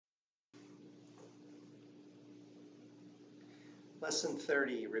Lesson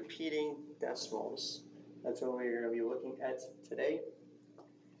 30, repeating decimals. That's what we're going to be looking at today.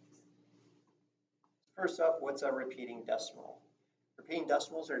 First off, what's a repeating decimal? Repeating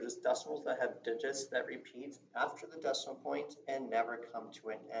decimals are just decimals that have digits that repeat after the decimal point and never come to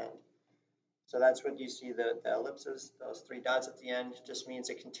an end. So that's what you see, the ellipses, those three dots at the end, just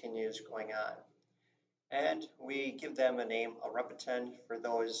means it continues going on. And we give them a name, a repetent, for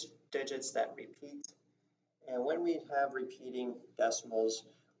those digits that repeat. And when we have repeating decimals,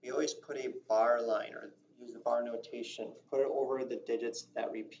 we always put a bar line or use the bar notation, put it over the digits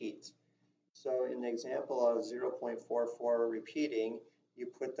that repeat. So in the example of 0.44 repeating, you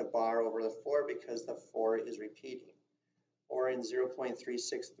put the bar over the 4 because the 4 is repeating. Or in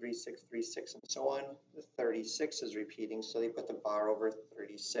 0.363636 and so on, the 36 is repeating, so they put the bar over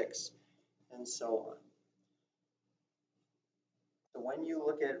 36 and so on. So when you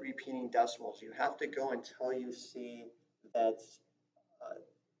look at repeating decimals, you have to go until you see that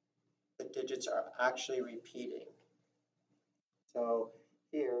the digits are actually repeating. So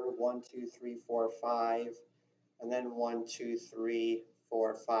here, 1, 2, 3, 4, 5, and then 1, 2, 3,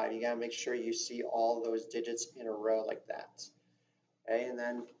 4, 5. You gotta make sure you see all those digits in a row like that. Okay, and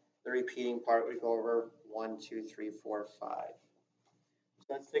then the repeating part we go over 1, 2, 3, 4, 5. So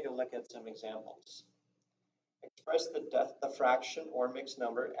let's take a look at some examples. Express the fraction or mixed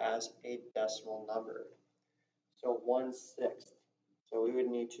number as a decimal number. So 1/6. So we would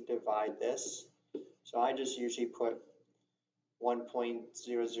need to divide this. So I just usually put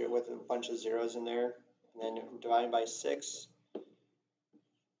 1.00 with a bunch of zeros in there, and then divided by 6.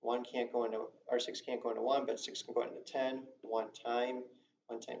 1 can't go into, or 6 can't go into 1, but 6 can go into 10. 1 times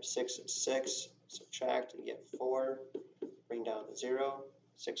 6 is 6. Subtract, you get 4. Bring down to 0.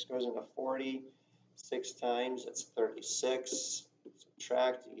 6 goes into 40. 6 times, that's 36.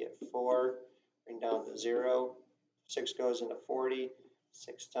 Subtract, you get 4. Bring down to 0. 6 goes into 40.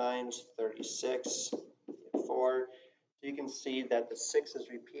 6 times, 36. You get 4. So you can see that the 6 is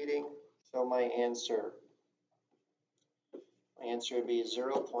repeating. So my answer would be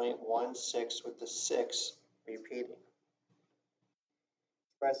 0.16 with the 6 repeating.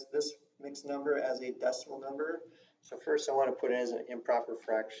 Express this mixed number as a decimal number. So first I want to put it as an improper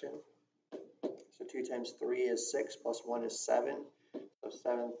fraction. So 2 times 3 is 6, plus 1 is 7. So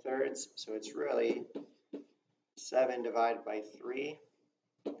 7/3. So it's really 7 divided by 3.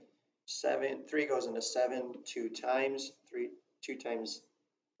 3 goes into 7 2 times. 2 times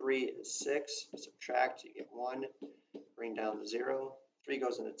 3 is 6. Subtract, you get 1. Bring down to 0. 3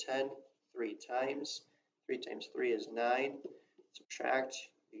 goes into 10 3 times. 3 times 3 is 9. Subtract,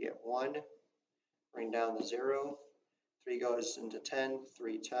 you get 1. Bring down to 0. 3 goes into 10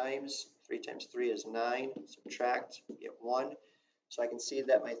 3 times. 3 times 3 is 9. Subtract, you get 1. So I can see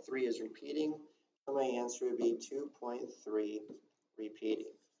that my 3 is repeating. So my answer would be 2.3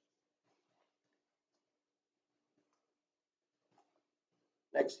 repeating.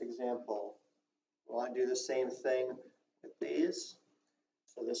 Next example, we want to do the same thing with these.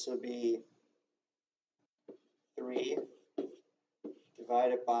 So this would be 3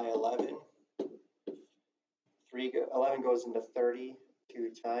 divided by 11. 11 goes into 30 2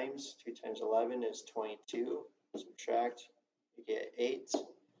 times. 2 times 11 is 22. Subtract, you get 8.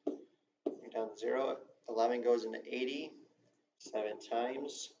 Bring down to 0. 11 goes into 80. 7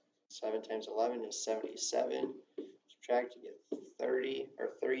 times. 7 times 11 is 77. Subtract, you get 30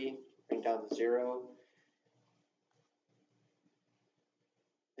 or 3. Bring down to 0.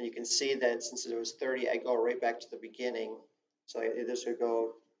 And you can see that since it was 30, I go right back to the beginning. So this would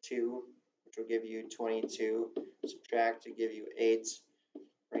go 2, which will give you 22. Subtract to give you 8.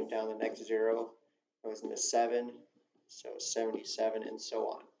 Bring down the next 0. Goes into 7. So 77 and so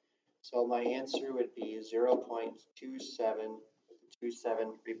on. So my answer would be 0.27 with the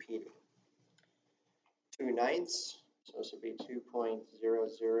 27 repeating. 2/9. So this would be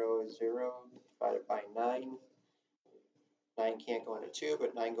 2.000 divided by 9. 9 can't go into 2,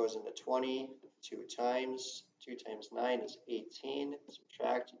 but 9 goes into 20 2 times. 2 times 9 is 18.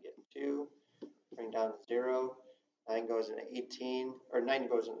 Subtract, you get 2. Bring down to 0. 9 goes into 18, or 9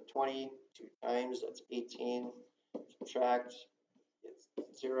 goes into 20 2 times. That's 18. Subtract, it's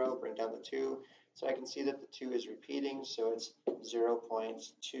 0. Bring down the 2. So I can see that the 2 is repeating, so it's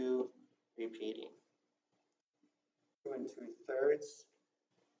 0.2 repeating. 2 2/3.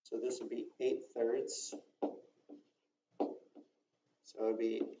 So this would be 8/3. So it would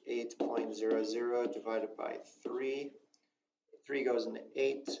be 8.00 divided by 3. 3 goes into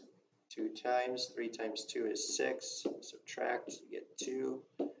 8 2 times. 3 times 2 is 6. Subtract, you get 2.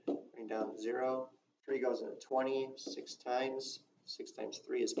 Bring down 0. 3 goes into 20 6 times. 6 times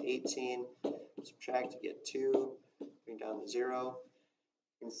 3 is 18. Subtract, you get 2. bring down the 0.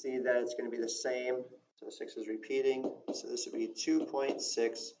 You can see that it's going to be the same. So 6 is repeating. So this would be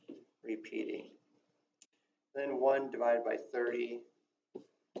 2.6 repeating. Then 1 divided by 30.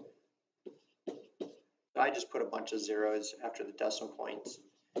 I just put a bunch of zeros after the decimal points,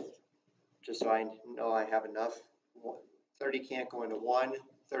 just so I know I have enough. 30 can't go into 1,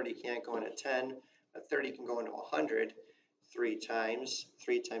 30 can't go into 10, but 30 can go into 100 3 times.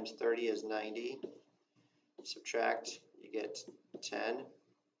 3 times 30 is 90. Subtract, you get 10.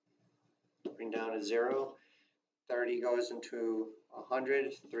 Bring down a 0. 30 goes into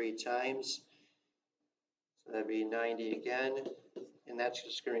 100 3 times. So that'd be 90 again. And that's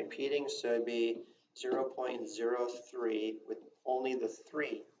just going to be repeating. So it'd be 0.03 with only the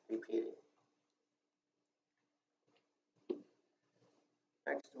 3 repeating.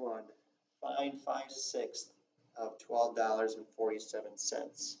 Next one. Find 5/6 of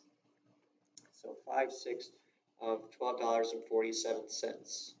 $12.47. So 5/6 of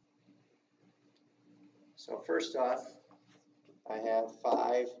 $12.47. So first off, I have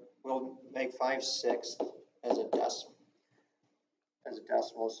 5. We'll make 5/6 as a decimal.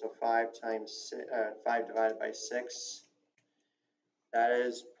 So 5 divided by 6. That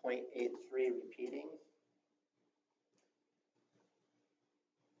is 0.83 repeating.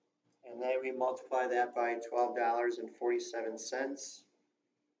 And then we multiply that by $12.47.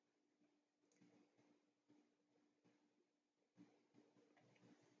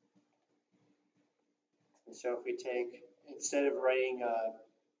 And so if we take, instead of writing,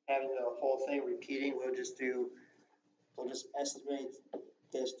 having the whole thing repeating, we'll just estimate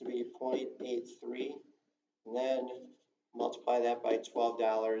this to be 0.83, and then multiply that by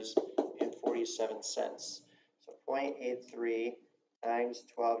 $12.47. So 0.83 times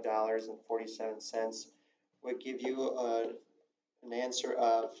 $12.47 would give you an answer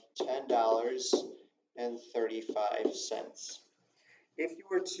of $10.35. If you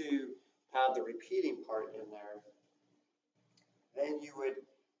were to have the repeating part in there, then you would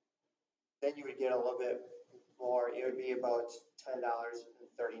get a little bit more. It would be about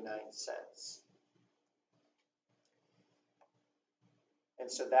 $10.39.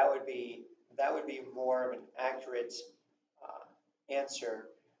 And so that would be more of an accurate answer.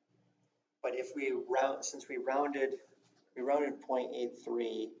 But if we since we rounded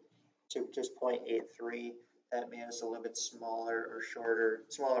 0.83 to just 0.83, that made us a little bit smaller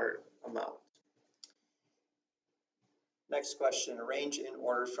amount. Next question, arrange in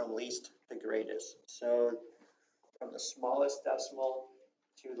order from least to greatest. So from the smallest decimal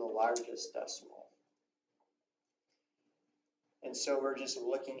to the largest decimal. And so we're just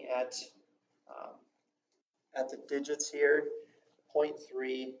looking at the digits here.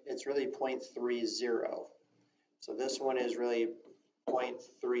 0.3, it's really 0.30. So this one is really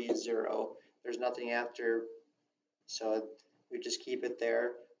 0.30. There's nothing after, so we just keep it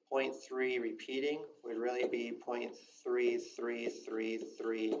there. 0.3 repeating would really be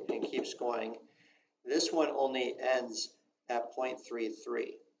 0.3333 and keeps going. This one only ends at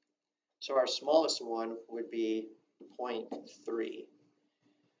 0.33. So our smallest one would be 0.3.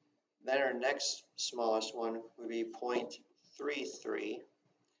 Then our next smallest one would be 0.33.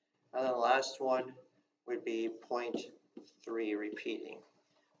 And then the last one would be 0.3 repeating.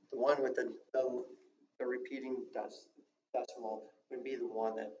 The one with the repeating decimal would be the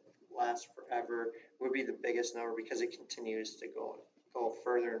one that lasts forever, would be the biggest number because it continues to go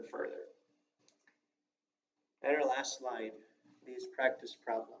further and further. And our last slide, these practice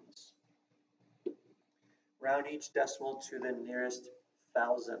problems. Round each decimal to the nearest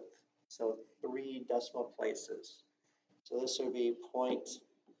thousandth, so 3 decimal places. So this would be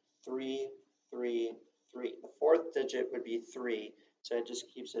 0.333. The 4th digit would be 3, so it just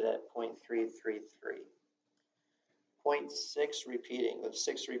keeps it at 0.333. 0.6 repeating, with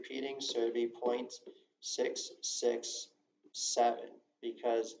 6 repeating, so it would be 0.667,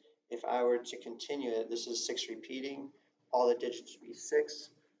 because if I were to continue it, this is 6 repeating, all the digits would be 6.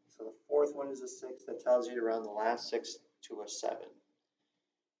 So the 4th one is a 6, that tells you to round the last 6 to a 7.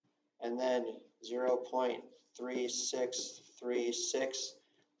 And then 0.3636,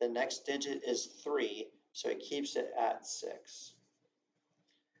 the next digit is 3, so it keeps it at 6.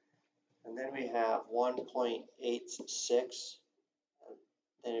 And then we have 1.86,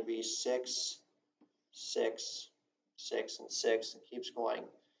 then it'd be 6, 6, 6, and 6, and keeps going.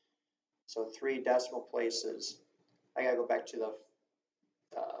 So 3 decimal places. I gotta go back to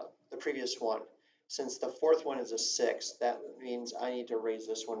the previous one. Since the 4th one is a 6, that means I need to raise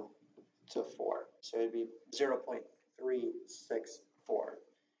this one to 4. So it'd be 0.364.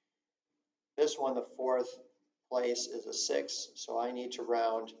 This one, the 4th place is a 6, so I need to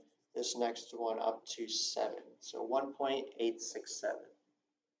round this next one up to 7. So 1.867.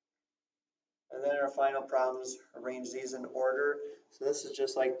 And then our final problems, arrange these in order. So this is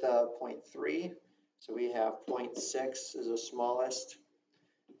just like the 0.3. So we have 0.6 is the smallest.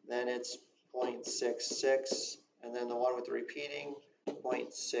 Then it's 0.66. And then the one with the repeating,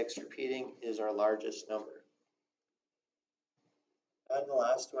 0.6 repeating is our largest number. And the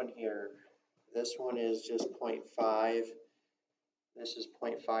last one here, this one is just 0.5. This is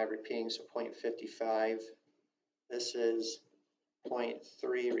 0.5 repeating, so 0.55. This is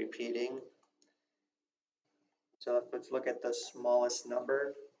 0.3 repeating. So let's look at the smallest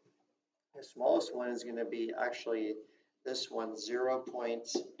number. The smallest one is going to be actually this one,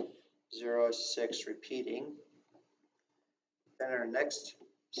 0.06 repeating. Then our next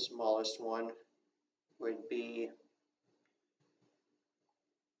smallest one would be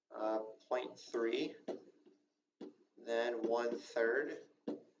 0.3, then 1/3,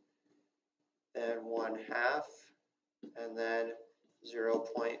 then 1/2, and then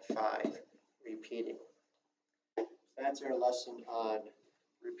 0.5 repeating. That's our lesson on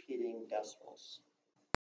repeating decimals.